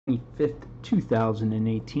25th,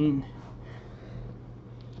 2018.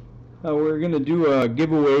 We're going to do a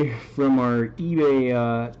giveaway from our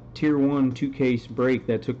eBay Tier 1 2-case break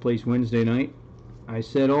that took place Wednesday night. I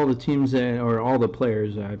said all the teams that, or all the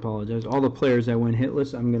players, I apologize, all the players that went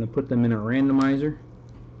hitless, I'm going to put them in a randomizer.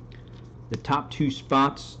 The top two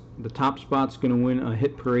spots, the top spot's going to win a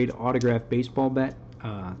Hit Parade autographed baseball bat,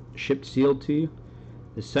 shipped sealed to you.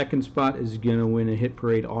 The second spot is going to win a Hit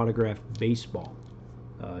Parade autographed baseball,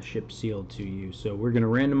 shipped sealed to you. So we're going to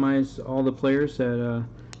randomize all the players that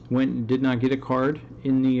went and did not get a card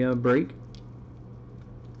in the break.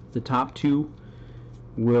 The top two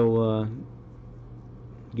will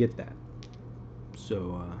get that.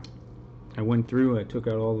 So I went through, I took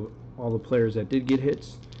out all the players that did get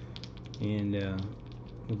hits, and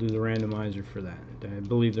we'll do the randomizer for that. I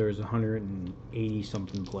believe there's 180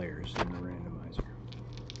 something players in the randomizer.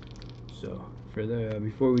 So for the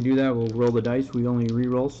before we do that, we'll roll the dice. We only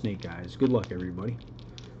re-roll snake eyes. Good luck, everybody.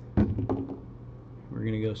 We're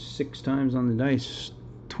gonna go 6 times on the dice.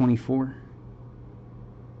 24.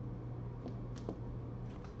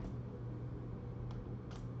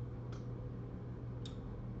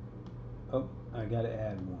 Oh, I gotta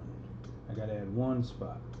add one. I gotta add one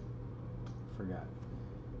spot. Forgot.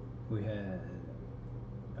 We had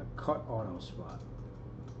a cut auto spot.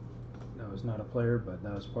 That was not a player, but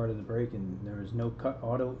that was part of the break, and there was no cut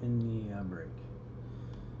auto in the break.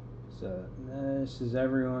 So this is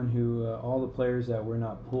everyone who, all the players that were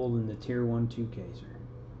not pulled in the Tier 1 2-caser.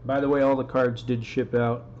 By the way, all the cards did ship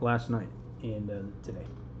out last night and today.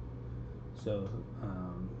 So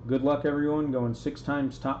good luck, everyone. Going 6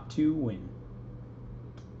 times, top 2 win.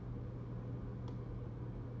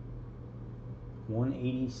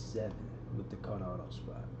 187 with the cut auto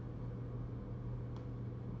spot.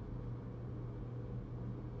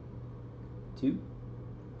 Two.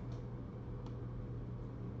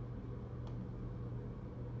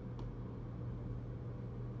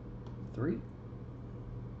 Three.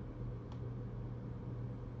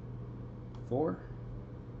 4.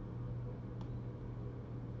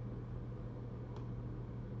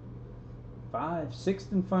 5.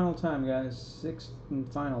 6th and final time, guys. 6th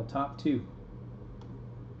and final, top 2.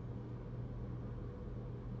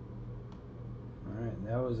 Alright,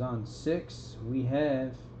 that was on 6. We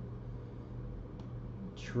have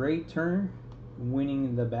Trey Turner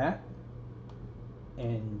winning the bat,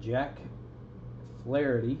 and Jack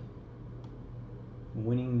Flaherty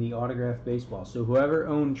winning the autographed baseball. So whoever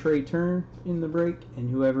owned Trey Turner in the break and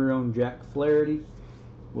whoever owned Jack Flaherty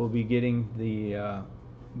will be getting the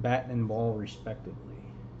bat and ball respectively.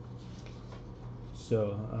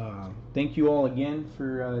 So thank you all again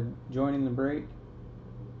for joining the break.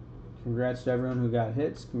 Congrats to everyone who got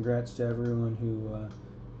hits. Congrats to everyone who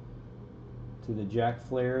to the Jack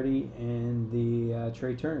Flaherty and the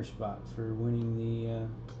Trey Turner spot for winning the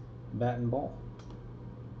bat and ball.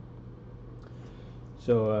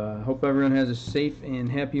 So hope everyone has a safe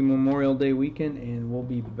and happy Memorial Day weekend, and we'll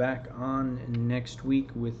be back on next week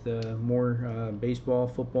with more baseball,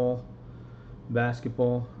 football,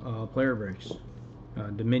 basketball player breaks.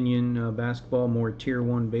 Dominion basketball, more Tier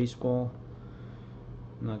 1 baseball.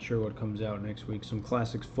 I'm not sure what comes out next week. Some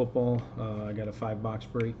classics football. I got a 5-box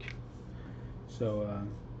break. So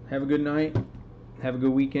have a good night. Have a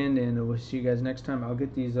good weekend, and we'll see you guys next time. I'll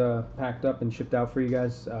get these packed up and shipped out for you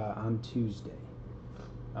guys on Tuesday.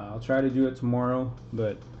 I'll try to do it tomorrow,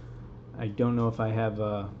 but I don't know if I have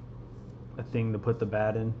a thing to put the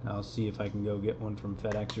bat in. I'll see if I can go get one from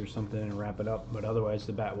FedEx or something and wrap it up, but otherwise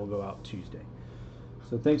the bat will go out Tuesday.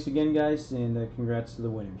 So thanks again, guys, and congrats to the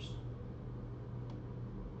winners.